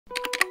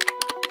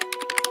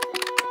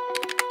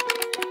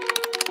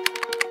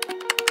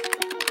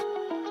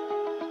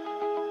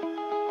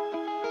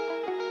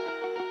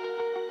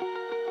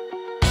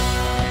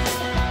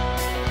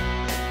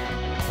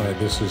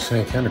This is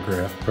Hank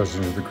Hanegraaff,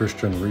 president of the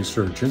Christian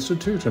Research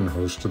Institute and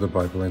host of the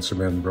Bible Answer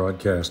Man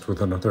broadcast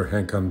with another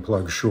Hank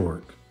Unplugged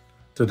short.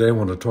 Today I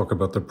want to talk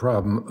about the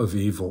problem of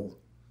evil.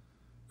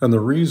 And the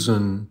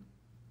reason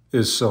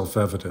is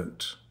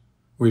self-evident.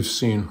 We've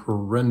seen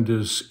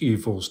horrendous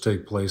evils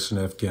take place in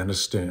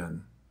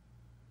Afghanistan.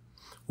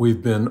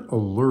 We've been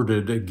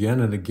alerted again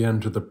and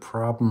again to the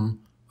problem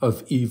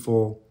of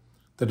evil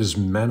that is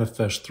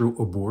manifest through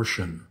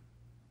abortion.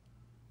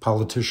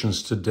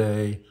 Politicians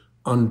today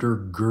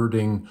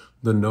undergirding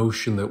the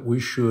notion that we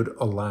should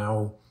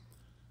allow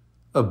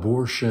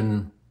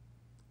abortion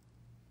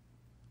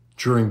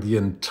during the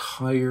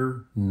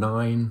entire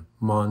 9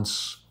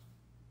 months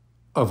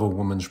of a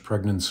woman's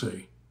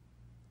pregnancy.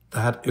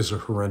 That is a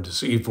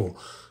horrendous evil.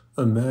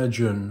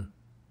 Imagine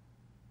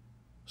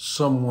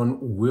someone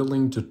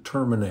willing to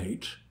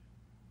terminate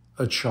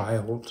a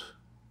child,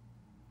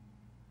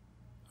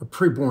 a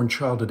preborn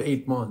child at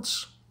 8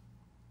 months.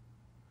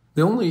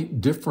 The only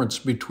difference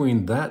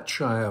between that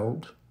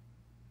child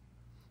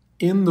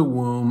in the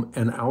womb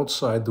and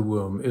outside the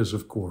womb is,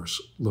 of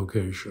course,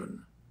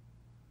 location.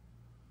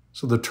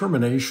 So the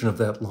termination of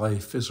that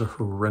life is a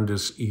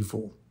horrendous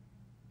evil.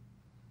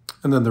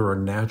 And then there are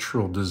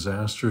natural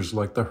disasters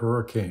like the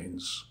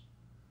hurricanes.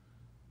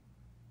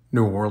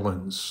 New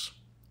Orleans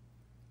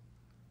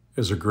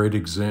is a great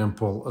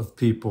example of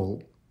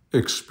people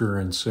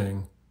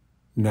experiencing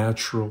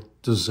natural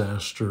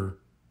disaster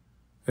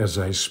as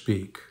I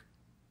speak.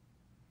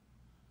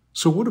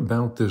 So what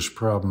about this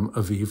problem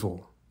of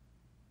evil?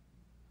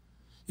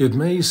 It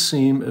may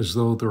seem as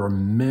though there are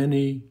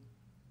many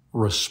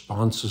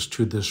responses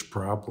to this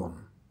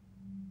problem.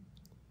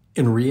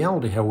 In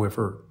reality,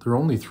 however, there are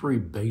only 3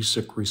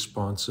 basic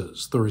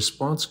responses. The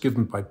response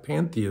given by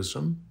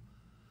pantheism,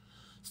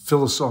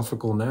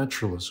 philosophical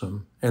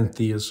naturalism, and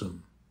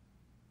theism.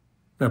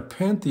 Now,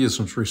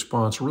 pantheism's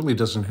response really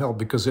doesn't help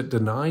because it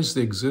denies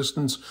the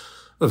existence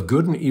of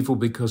good and evil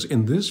because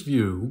in this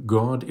view,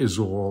 God is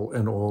all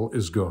and all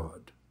is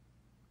God.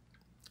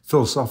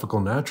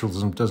 Philosophical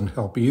naturalism doesn't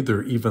help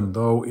either, even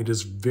though it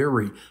is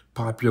very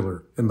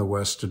popular in the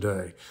West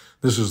today.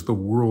 This is the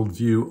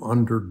worldview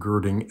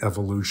undergirding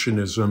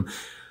evolutionism,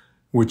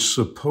 which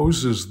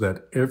supposes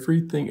that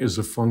everything is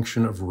a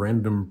function of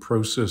random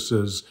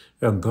processes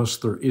and thus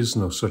there is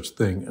no such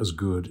thing as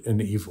good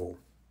and evil.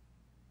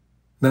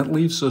 That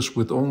leaves us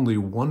with only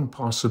one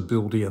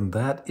possibility, and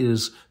that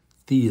is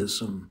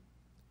theism.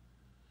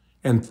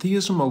 And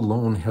theism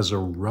alone has a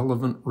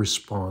relevant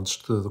response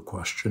to the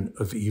question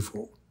of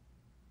evil.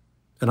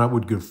 And I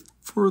would go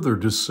further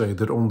to say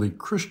that only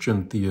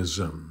Christian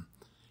theism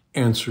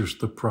answers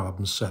the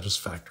problem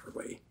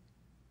satisfactorily.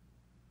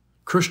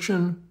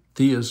 Christian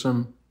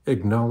theism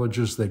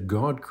acknowledges that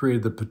God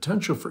created the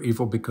potential for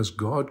evil because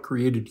God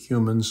created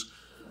humans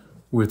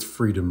with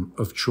freedom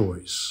of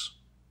choice.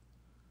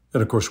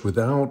 And of course,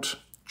 without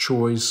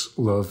choice,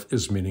 love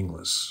is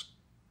meaningless.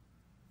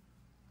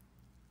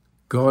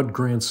 God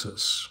grants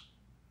us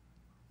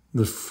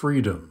the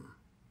freedom,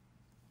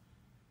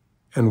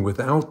 and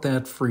without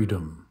that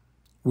freedom,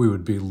 we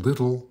would be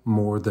little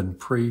more than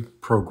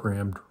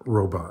pre-programmed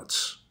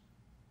robots.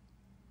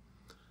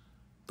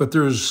 But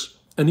there's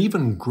an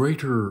even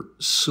greater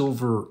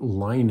silver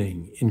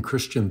lining in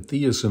Christian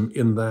theism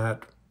in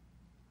that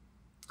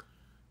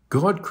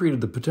God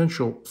created the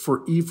potential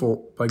for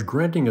evil by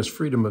granting us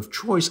freedom of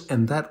choice,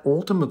 and that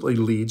ultimately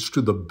leads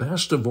to the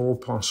best of all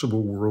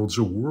possible worlds,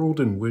 a world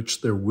in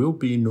which there will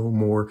be no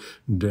more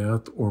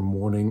death or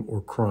mourning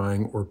or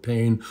crying or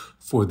pain,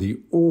 for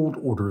the old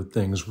order of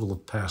things will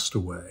have passed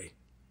away.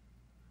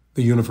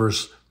 The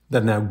universe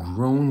that now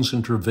groans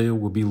in travail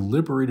will be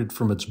liberated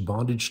from its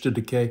bondage to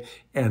decay,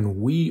 and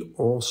we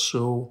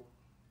also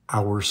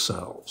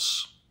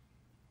ourselves.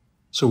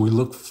 So we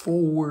look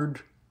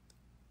forward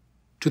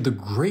to the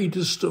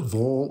greatest of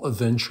all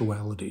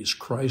eventualities.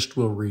 Christ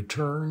will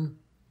return,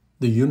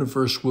 the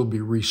universe will be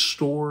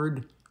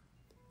restored,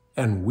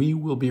 and we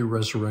will be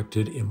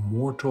resurrected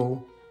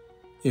immortal,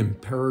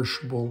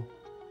 imperishable,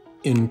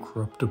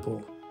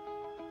 incorruptible.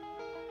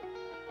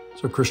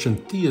 So Christian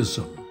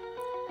theism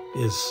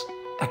is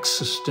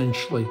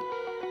existentially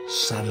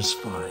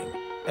satisfying,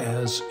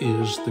 as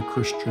is the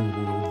Christian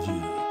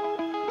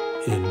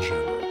worldview in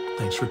general.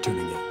 Thanks for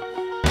tuning in.